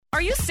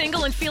Are you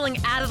single and feeling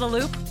out of the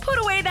loop? Put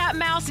away that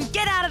mouse and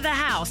get out of the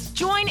house.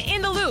 Join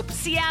In the Loop,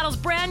 Seattle's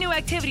brand new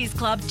activities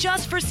club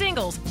just for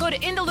singles. Go to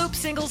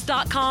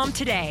intheloopsingles.com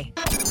today.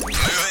 Moving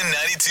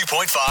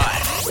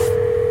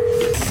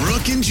 92.5.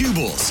 Brooke and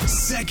Jubal's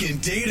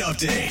second date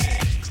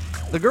update.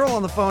 The girl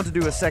on the phone to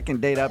do a second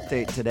date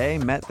update today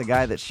met the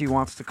guy that she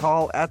wants to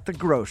call at the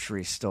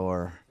grocery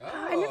store.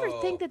 I never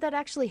think that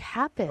actually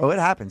happens. Oh, it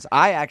happens.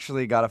 I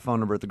actually got a phone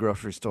number at the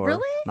grocery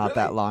store not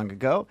that long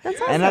ago. That's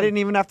awesome. And I didn't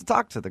even have to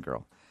talk to the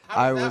girl.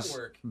 How did I that was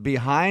work?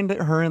 behind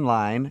her in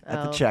line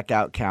at the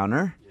checkout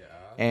counter.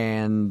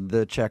 And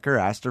the checker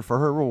asked her for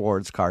her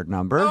rewards card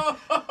number.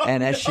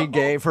 And as she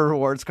gave her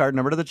rewards card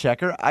number to the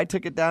checker, I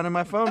took it down in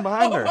my phone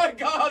behind her. Oh my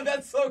God,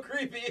 that's so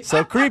creepy.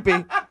 So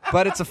creepy,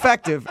 but it's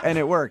effective, and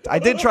it worked. I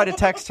did try to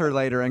text her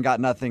later and got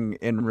nothing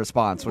in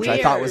response, which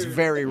I thought was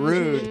very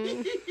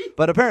rude.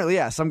 But apparently,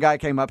 yeah, some guy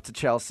came up to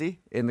Chelsea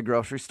in the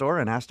grocery store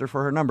and asked her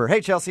for her number.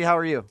 Hey, Chelsea, how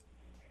are you?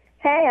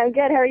 Hey, I'm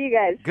good. How are you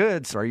guys?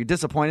 Good. So are you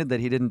disappointed that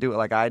he didn't do it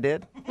like I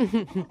did?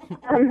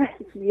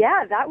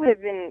 Yeah, that would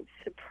have been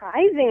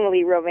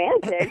surprisingly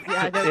romantic.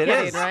 Yeah, no It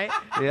kidding, is. right?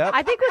 Yep.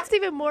 I think what's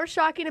even more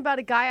shocking about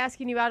a guy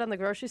asking you out on the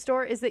grocery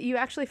store is that you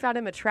actually found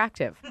him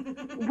attractive.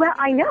 Well,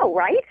 I know,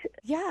 right?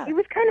 Yeah. It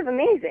was kind of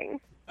amazing.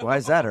 Why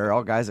is that? Are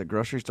all guys at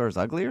grocery stores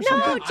ugly or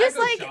something? No, just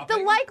go like shopping.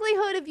 the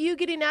likelihood of you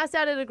getting asked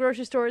out at a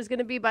grocery store is going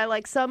to be by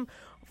like some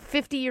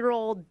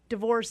 50-year-old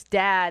divorced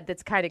dad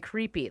that's kind of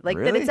creepy. Like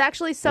that Really? it's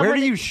actually someone. Where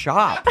do you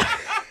shop?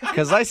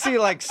 Because I see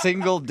like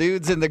single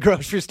dudes in the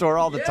grocery store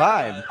all the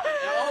time.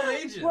 All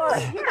ages. Well,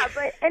 yeah,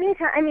 but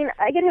anytime, I mean,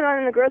 I get him out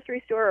in the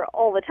grocery store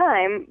all the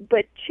time,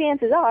 but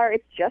chances are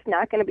it's just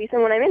not going to be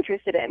someone I'm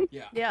interested in.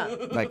 Yeah.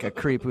 Like a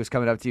creep who's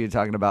coming up to you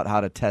talking about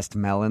how to test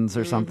melons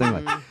or something.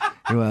 Like,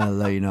 you want to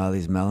let you know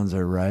these melons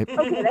are ripe.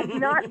 Okay, that's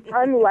not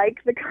unlike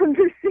the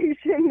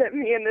conversation that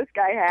me and this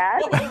guy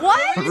had.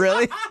 What?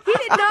 Really? He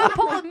did not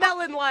pull a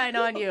melon line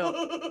on you.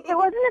 It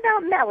wasn't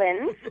about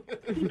melons.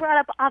 He brought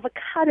up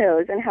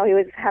avocados and how he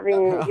was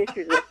having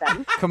issues with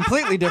them.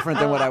 Completely different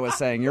than what I was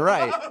saying. You're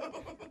right.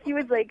 He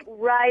was like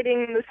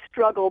riding the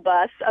struggle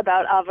bus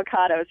about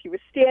avocados. He was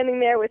standing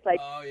there with like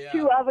Oh, yeah.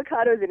 2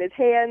 avocados in his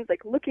hands,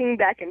 like looking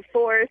back and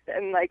forth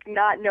and like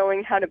not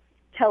knowing how to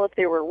tell if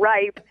they were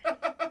ripe.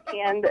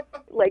 And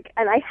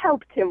I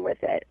helped him with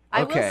it.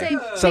 I will say,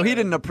 So he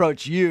didn't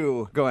approach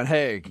you going,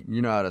 hey,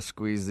 you know how to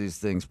squeeze these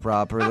things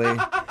properly?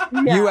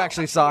 You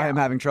actually saw him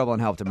having trouble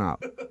and helped him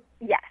out.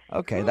 Yes.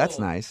 Okay, that's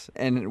nice.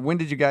 And when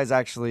did you guys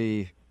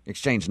actually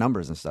exchange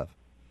numbers and stuff?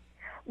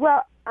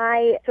 Well,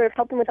 I sort of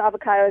helped him with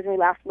avocados and we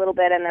laughed a little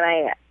bit and then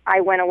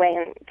I went away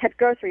and kept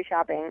grocery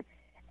shopping.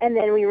 And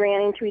then we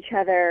ran into each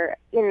other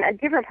in a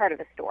different part of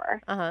the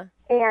store. uh-huh.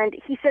 And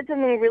he said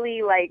something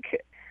really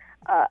like,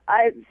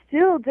 I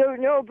still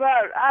don't know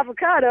about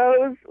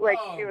avocados. Like,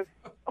 it was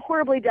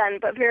horribly done,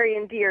 but very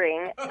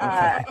endearing,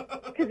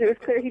 because it was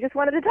clear he just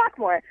wanted to talk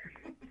more.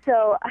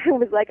 So I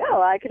was like,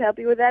 oh, I could help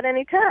you with that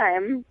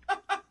anytime.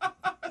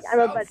 I'm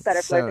a much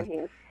better flirt than he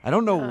is. I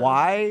don't know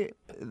why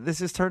this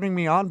is turning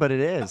me on, but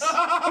it is.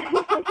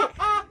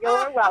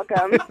 You're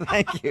welcome.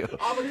 Thank you.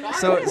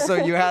 So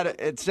you had,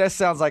 it just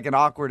sounds like an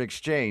awkward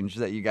exchange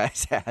that you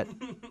guys had.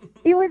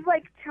 It was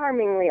like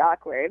charmingly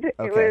awkward.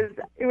 Okay.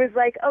 It was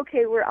like,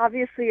 okay, we're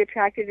obviously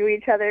attracted to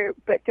each other,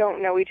 but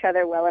don't know each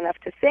other well enough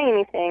to say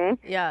anything.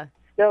 Yeah.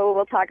 So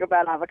we'll talk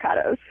about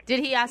avocados. Did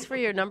he ask for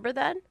your number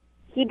then?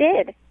 He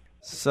did.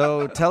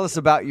 So tell us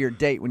about your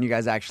date when you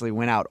guys actually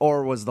went out,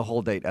 or was the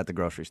whole date at the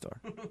grocery store?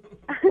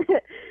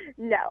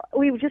 No,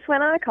 we just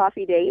went on a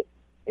coffee date.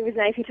 It was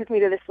nice. He took me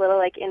to this little,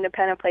 like,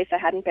 independent place I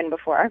hadn't been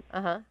before.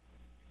 Uh-huh.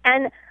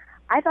 And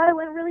I thought it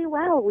went really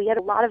well. We had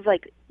a lot of,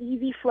 like,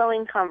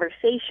 easy-flowing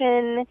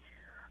conversation.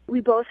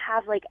 We both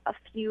have, like, a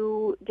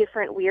few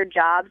different weird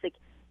jobs. Like,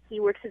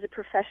 he works as a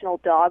professional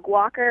dog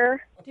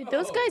walker, Dude,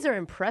 those guys are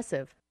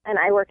impressive. and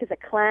I work as a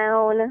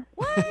clown.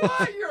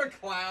 What? You're a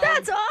clown.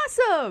 That's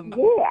awesome.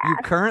 Yeah. You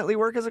currently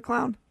work as a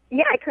clown?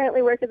 Yeah, I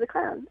currently work as a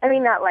clown. I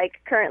mean, not, like,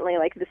 currently,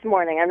 like, this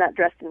morning. I'm not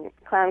dressed in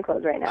clown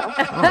clothes right now.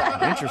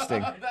 Oh,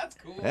 interesting. That's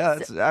cool. Yeah,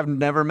 I've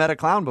never met a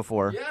clown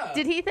before. Yeah.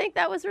 Did he think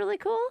that was really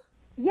cool?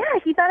 Yeah,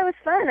 he thought it was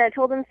fun. I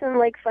told him some,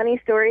 like,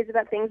 funny stories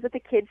about things that the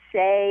kids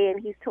say,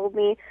 and he's told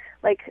me,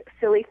 like,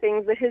 silly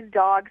things that his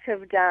dogs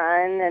have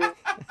done, and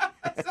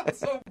That sounds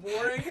so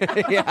boring.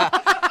 Yeah,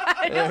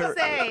 I don't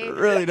say. it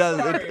really does.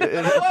 Sorry.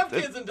 I love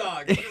kids and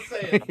dogs. I'm just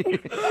saying.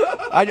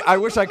 I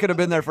wish I could have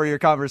been there for your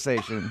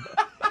conversation.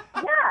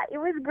 yeah, it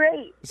was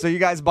great. So you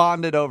guys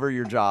bonded over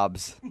your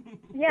jobs.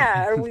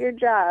 Yeah, our weird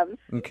jobs.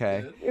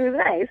 Okay. It was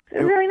nice. It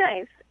was really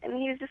nice. And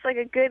he was just, like,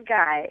 a good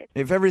guy.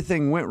 If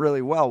everything went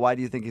really well, why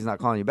do you think he's not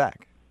calling you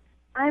back?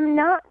 I'm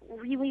not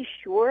really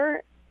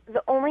sure.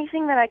 The only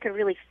thing that I could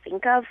really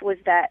think of was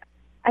that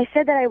I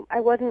said that I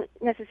wasn't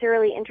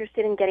necessarily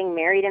interested in getting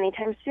married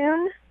anytime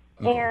soon.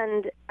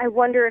 And I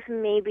wonder if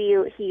maybe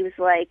he was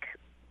like,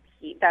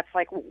 that's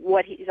like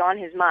what he's on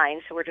his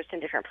mind, so we're just in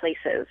different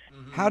places.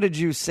 How did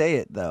you say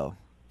it, though?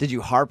 Did you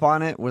harp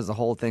on it? Was the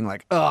whole thing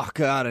like, oh,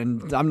 God,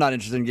 and I'm not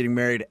interested in getting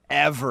married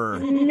ever?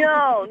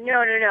 No.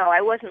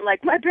 I wasn't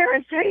like, my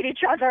parents hate each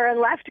other and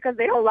left because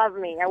they don't love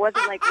me. I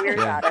wasn't like weird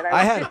about it.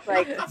 I was just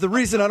like, the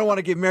reason I don't want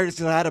to get married is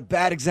because I had a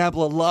bad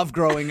example of love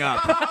growing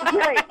up.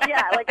 right,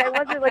 yeah. Like, I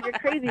wasn't like a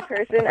crazy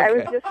person. I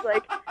was just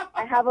like,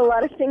 I have a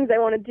lot of things I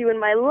want to do in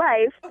my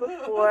life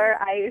before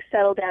I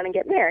settle down and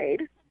get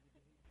married.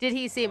 Did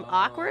he seem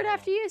awkward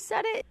after you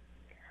said it?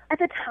 At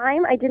the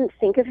time, I didn't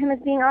think of him as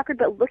being awkward,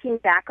 but looking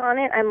back on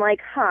it, I'm like,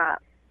 I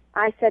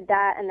said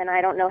that, and then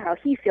I don't know how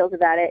he feels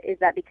about it. Is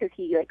that because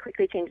he like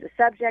quickly changed the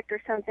subject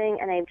or something?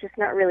 And I'm just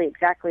not really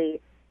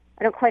exactly,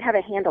 I don't quite have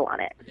a handle on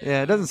it.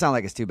 Yeah, it doesn't sound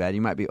like it's too bad. You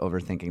might be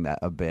overthinking that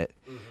a bit.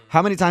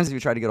 How many times have you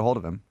tried to get a hold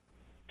of him?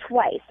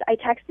 Twice. I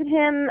texted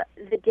him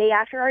the day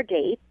after our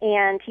date,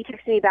 and he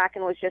texted me back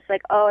and was just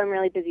like, oh, I'm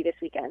really busy this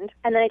weekend.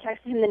 And then I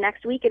texted him the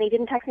next week, and he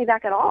didn't text me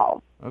back at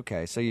all.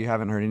 Okay, so you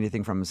haven't heard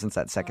anything from him since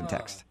that second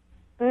text?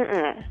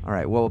 Mm-mm. All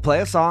right, well, we'll play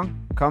a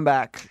song, come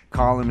back,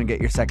 call him, and get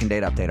your second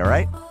date update, all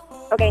right?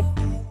 Okay.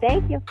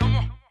 Thank you.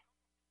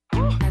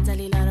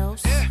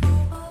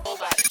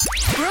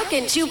 Brooke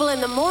and Jubal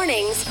in the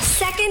mornings,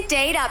 second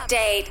date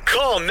update.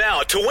 Call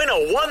now to win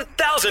a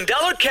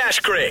 $1,000 cash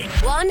crate.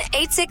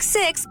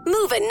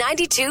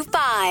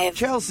 1-866-MOVE-925.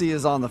 Chelsea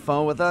is on the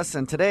phone with us,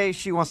 and today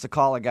she wants to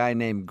call a guy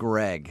named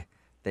Greg.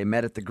 They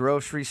met at the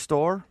grocery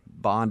store,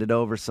 bonded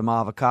over some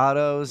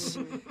avocados,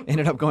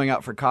 ended up going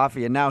out for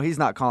coffee, and now he's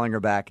not calling her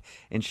back,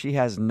 and she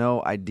has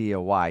no idea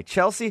why.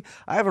 Chelsea,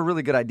 I have a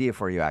really good idea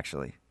for you,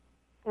 actually.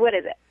 What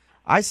is it?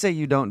 I say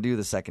you don't do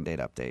the second date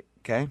update,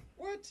 okay?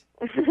 What?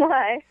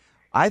 Why?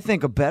 I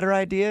think a better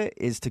idea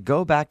is to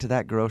go back to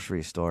that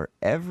grocery store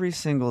every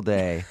single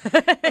day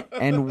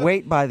and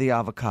wait by the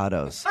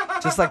avocados.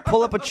 Just like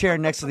pull up a chair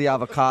next to the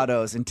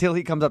avocados until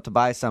he comes up to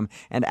buy some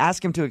and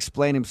ask him to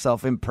explain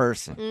himself in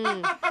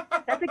person.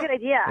 That's a good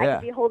idea. I Yeah.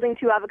 could be holding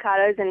 2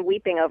 avocados and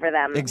weeping over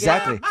them.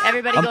 Exactly.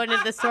 Everybody going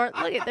into the store.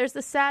 Look, there's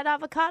the sad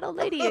avocado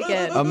lady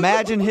again.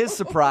 Imagine his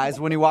surprise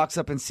when he walks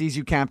up and sees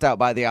you camped out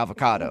by the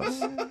avocados.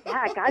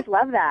 Yeah, guys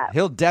love that.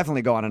 He'll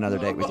definitely go on another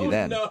date with you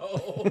then.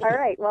 All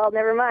right, well,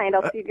 never mind.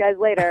 I'll see you guys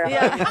later.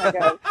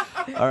 Yeah.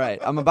 All right.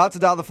 I'm about to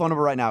dial the phone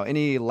number right now.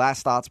 Any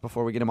last thoughts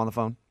before we get him on the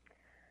phone?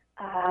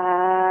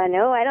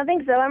 No, I don't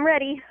think so. I'm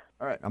ready.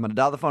 All right. I'm going to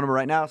dial the phone number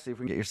right now, see if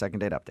we can get your second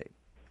date update.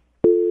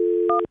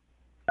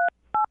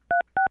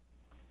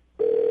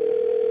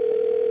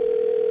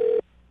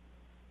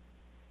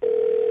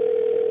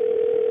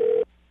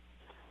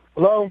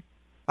 Hello?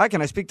 Hi,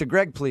 can I speak to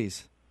Greg,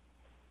 please?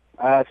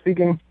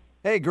 Speaking.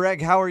 Hey,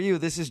 Greg, how are you?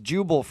 This is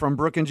Jubal from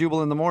Brooke and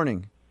Jubal in the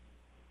Morning.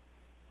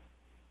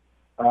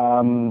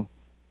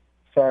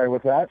 Sorry,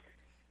 what's that?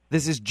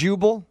 This is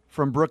Jubal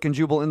from Brooke and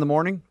Jubal in the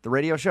Morning, the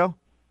radio show.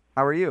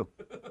 How are you?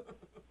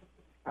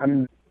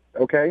 I'm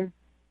okay.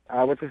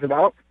 What's this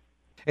about?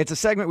 It's a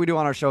segment we do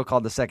on our show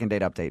called the Second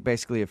Date Update.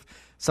 Basically, if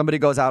somebody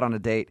goes out on a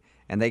date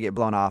and they get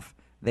blown off,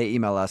 they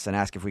email us and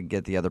ask if we can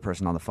get the other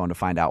person on the phone to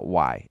find out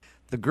why.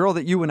 The girl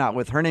that you went out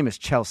with, her name is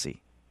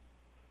Chelsea.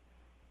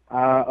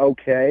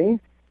 Okay.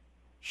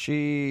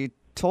 She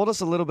told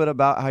us a little bit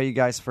about how you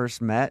guys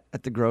first met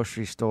at the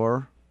grocery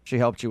store. She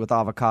helped you with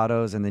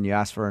avocados, and then you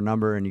asked for her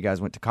number, and you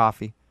guys went to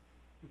coffee.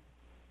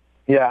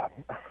 Yeah,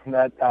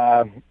 that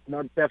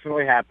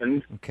definitely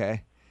happened.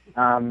 Okay.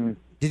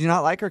 Did you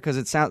not like her? Because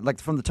it sounds like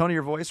from the tone of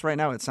your voice right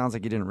now, it sounds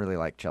like you didn't really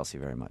like Chelsea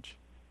very much.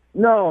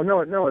 No.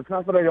 It's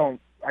not that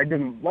I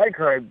didn't like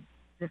her.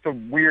 Just a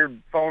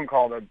weird phone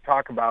call to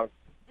talk about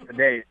the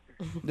date.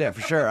 Yeah,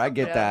 for sure. I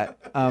get that.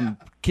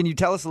 Can you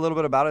tell us a little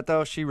bit about it,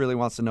 though? She really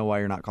wants to know why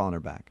you're not calling her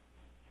back.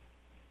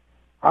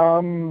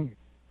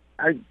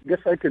 I guess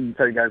I could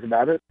tell you guys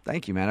about it.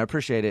 Thank you, man. I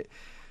appreciate it.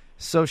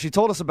 So she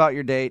told us about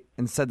your date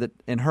and said that,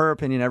 in her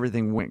opinion,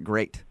 everything went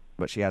great,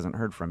 but she hasn't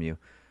heard from you.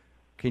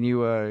 Can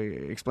you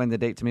explain the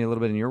date to me a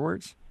little bit in your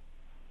words?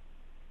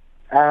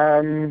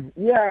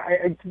 Yeah,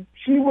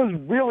 she was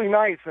really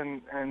nice,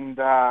 and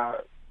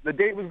the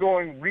date was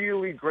going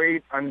really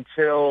great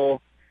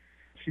until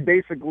she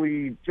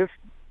basically just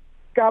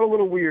got a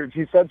little weird.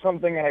 She said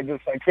something, and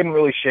I couldn't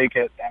really shake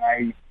it,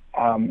 and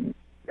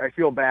I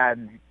feel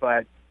bad,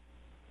 but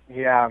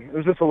yeah, it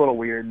was just a little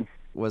weird.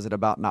 Was it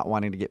about not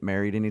wanting to get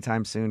married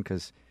anytime soon?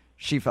 Because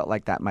she felt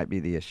like that might be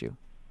the issue.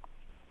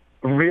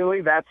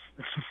 Really?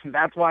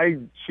 That's why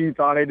she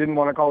thought I didn't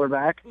want to call her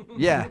back?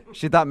 Yeah,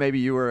 she thought maybe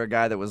you were a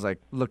guy that was like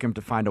looking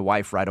to find a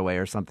wife right away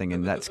or something,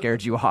 and that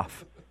scared you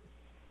off.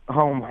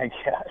 Oh my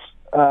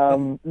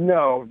gosh.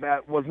 No,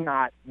 that was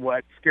not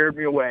what scared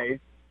me away.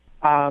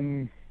 I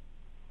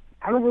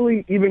don't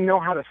really even know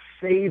how to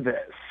say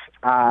this.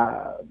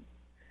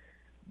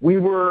 We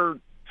were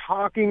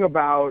talking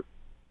about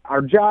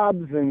our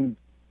jobs and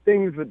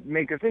things that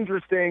make us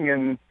interesting,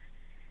 and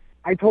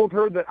I told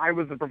her that I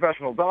was a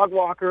professional dog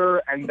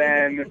walker, and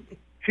then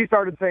she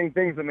started saying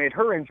things that made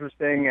her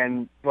interesting,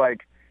 and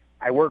like,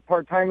 I work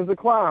part-time as a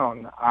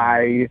clown.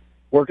 I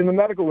work in the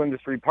medical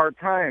industry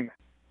part-time.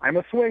 I'm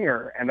a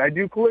swinger, and I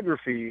do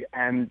calligraphy,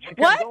 and she kept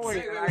What?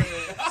 going. And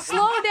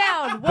Slow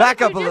down. What Back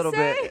did up you a just little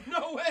say? bit.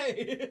 No way.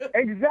 say.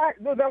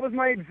 No, that was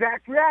my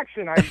exact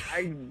reaction.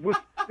 I was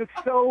just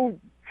so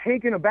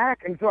taken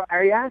aback, and so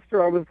I asked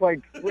her. I was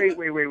like, "Wait!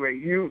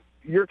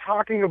 You're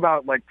talking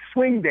about like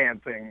swing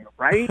dancing,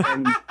 right?"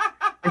 And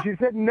she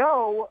said,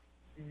 "No,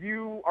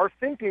 you are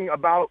thinking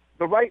about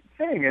the right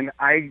thing."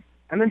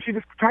 And then she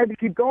just tried to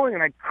keep going,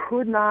 and I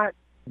could not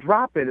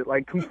drop it. It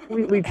like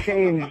completely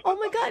changed. Oh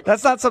my God.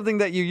 That's not something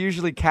that you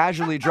usually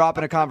casually drop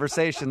in a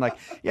conversation. Like,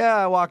 yeah,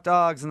 I walk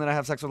dogs and then I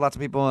have sex with lots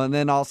of people. And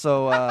then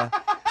also,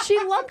 She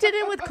lumped it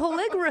in with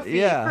calligraphy,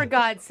 Yeah. for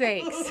God's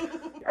sakes.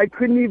 I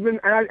couldn't even,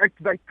 I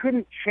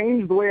couldn't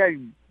change the way I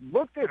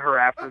looked at her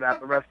after that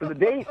the rest of the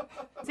date.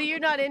 So you're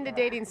not into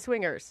dating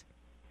swingers?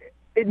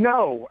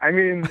 No, I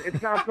mean,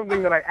 it's not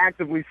something that I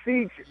actively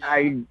seek.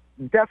 I'm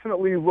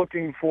definitely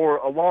looking for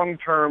a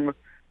long-term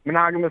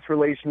monogamous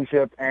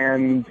relationship,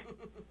 and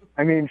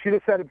I mean, she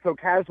just said it so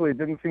casually, it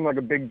didn't seem like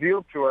a big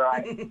deal to her.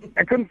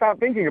 I couldn't stop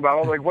thinking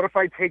about it. Like, what if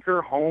I take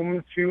her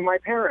home to my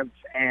parents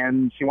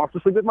and she wants to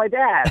sleep with my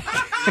dad?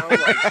 You know,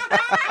 like,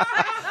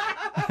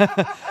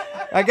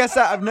 I guess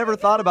I've never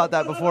thought about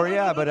that before.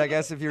 Yeah, but I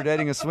guess if you're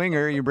dating a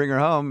swinger, you bring her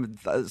home,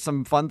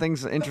 some fun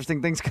things,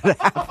 interesting things could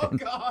happen.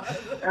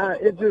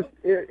 it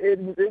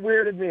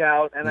weirded me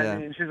out, and Yeah. I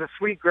mean, she's a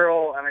sweet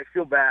girl, and I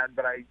feel bad,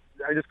 but I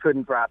just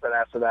couldn't drop it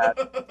after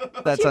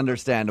that. That's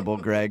understandable,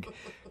 Greg.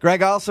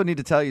 Greg, I also need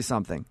to tell you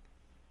something.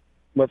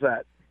 What's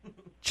that?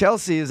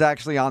 Chelsea is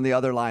actually on the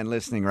other line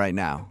listening right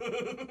now.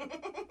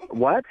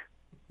 What?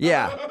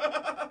 Yeah.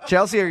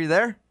 Chelsea, are you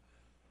there?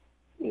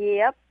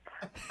 Yep.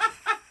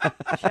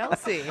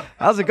 Chelsea.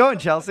 How's it going,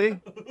 Chelsea?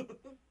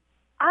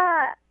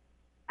 I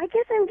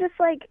guess I'm just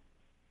like,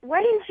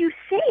 why didn't you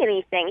say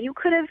anything?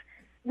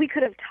 We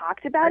could have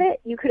talked about it.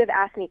 You could have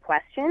asked me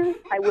questions.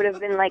 I would have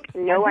been like,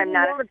 no, I'm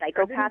not a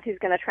psychopath who's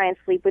going to try and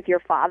sleep with your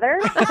father.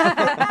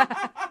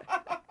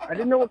 I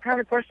didn't know what kind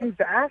of questions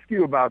to ask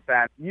you about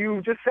that.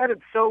 You just said it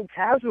so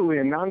casually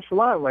and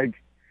nonchalant. Like,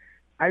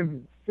 I've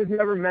just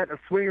never met a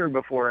swinger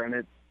before, and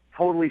it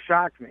totally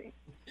shocked me.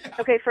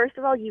 Okay, first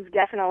of all, you've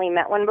definitely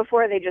met one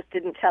before. They just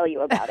didn't tell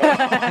you about it.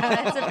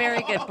 That's a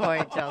very good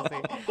point,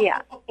 Chelsea.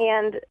 Yeah.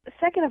 And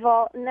second of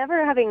all,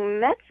 never having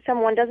met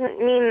someone doesn't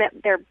mean that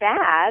they're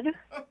bad.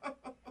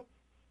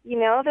 You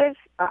know, there's...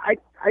 I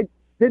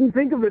didn't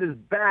think of it as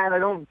bad. I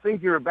don't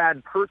think you're a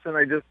bad person.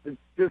 It's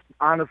just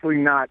honestly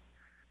not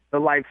the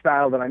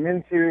lifestyle that I'm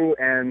into,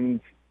 and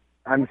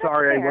I'm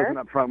sorry I wasn't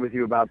upfront with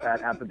you about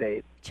that at the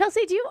date.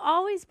 Chelsea, do you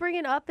always bring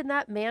it up in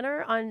that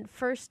manner on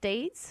first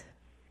dates?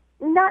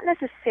 Not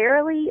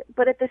necessarily,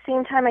 but at the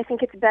same time, I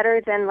think it's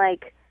better than,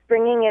 like,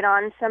 bringing it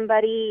on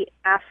somebody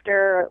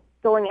after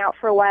going out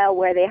for a while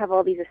where they have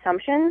all these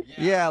assumptions.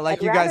 Yeah, like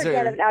I'd you guys rather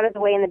get it out of the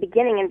way in the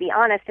beginning and be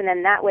honest, and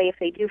then that way, if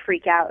they do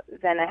freak out,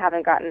 then I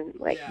haven't gotten,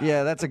 like...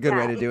 Yeah, that's a good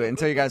way to do it.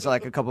 Until you guys are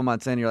like a couple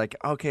months in, you're like,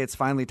 okay, it's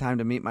finally time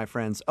to meet my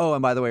friends. Oh,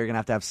 and by the way, you're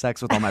going to have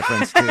sex with all my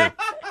friends, too.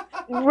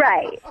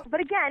 Right. But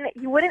again,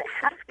 you wouldn't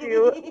have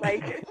to,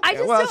 like... I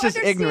just Well, don't it's just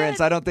understand.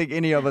 ignorance. I don't think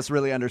any of us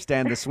really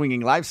understand the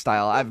swinging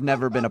lifestyle. I've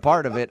never been a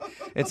part of it.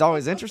 It's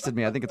always interested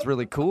me. I think it's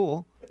really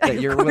cool that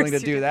you're willing to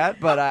do that,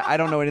 but I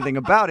don't know anything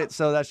about it,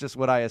 so that's just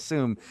what I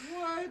assume.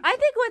 I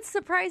think what's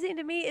surprising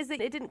to me is that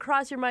it didn't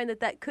cross your mind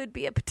that could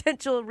be a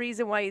potential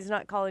reason why he's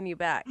not calling you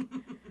back.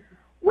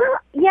 Well,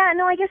 yeah,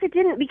 no, I guess it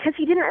didn't, because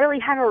he didn't really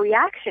have a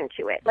reaction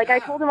to it. Like, I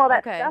told him all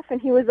that Okay. stuff,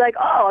 and he was like,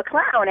 oh, a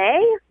clown,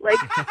 eh? Like,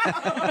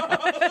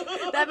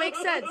 That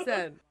makes sense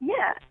then.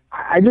 yeah.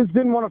 I just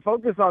didn't want to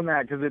focus on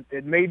that because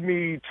it made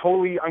me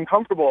totally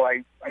uncomfortable.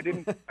 I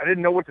didn't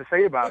know what to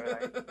say about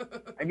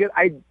it.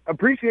 I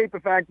appreciate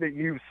the fact that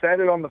you said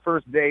it on the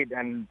first date,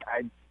 and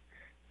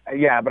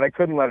but I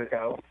couldn't let it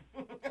go.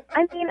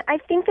 I mean, I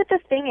think that the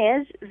thing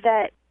is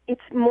that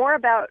it's more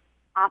about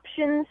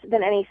options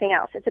than anything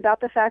else. It's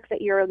about the fact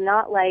that you're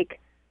not like,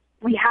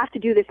 we have to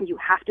do this and you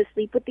have to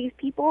sleep with these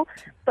people.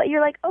 But you're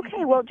like,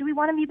 okay, well, do we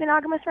want to be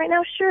monogamous right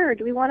now? Sure.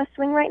 Do we want to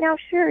swing right now?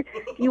 Sure.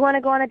 Do you want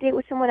to go on a date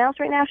with someone else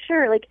right now?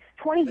 Sure. Like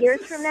 20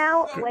 years from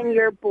now, when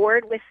you're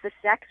bored with the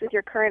sex with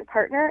your current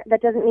partner,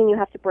 that doesn't mean you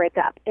have to break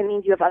up. It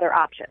means you have other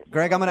options.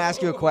 Greg, I'm going to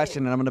ask you a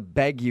question, and I'm going to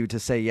beg you to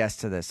say yes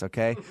to this,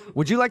 okay?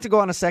 Would you like to go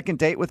on a second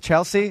date with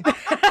Chelsea?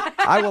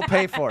 I will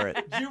pay for it.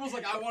 Jubal's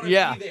like, I want to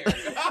be there.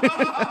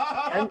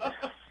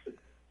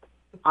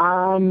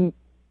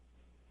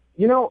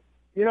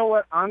 You know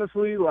what?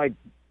 Honestly, like,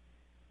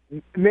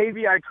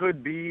 maybe I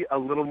could be a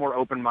little more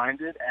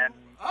open-minded, and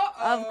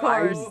Of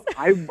course.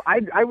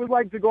 I would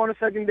like to go on a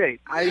second date.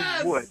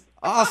 I would.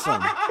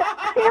 Awesome.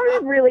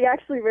 I'm really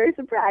actually very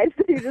surprised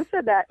that you just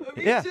said that.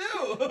 Yeah.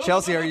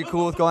 Chelsea, are you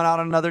cool with going out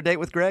on another date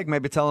with Greg?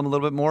 Maybe tell him a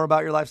little bit more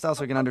about your lifestyle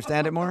so he can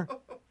understand it more?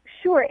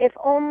 Sure, if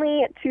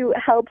only to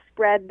help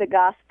spread the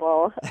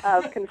gospel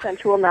of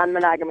consensual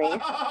non-monogamy.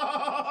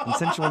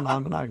 Consensual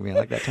non-monogamy. I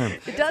like that term.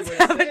 It does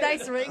have a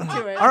nice ring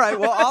to it. All right,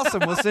 well,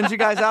 awesome. We'll send you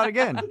guys out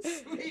again.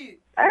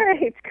 All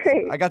right,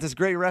 great. I got this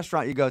great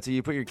restaurant you go to.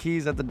 You put your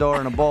keys at the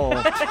door in a bowl.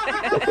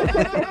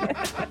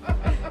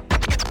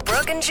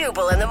 Brooke and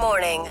Jubal in the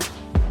morning.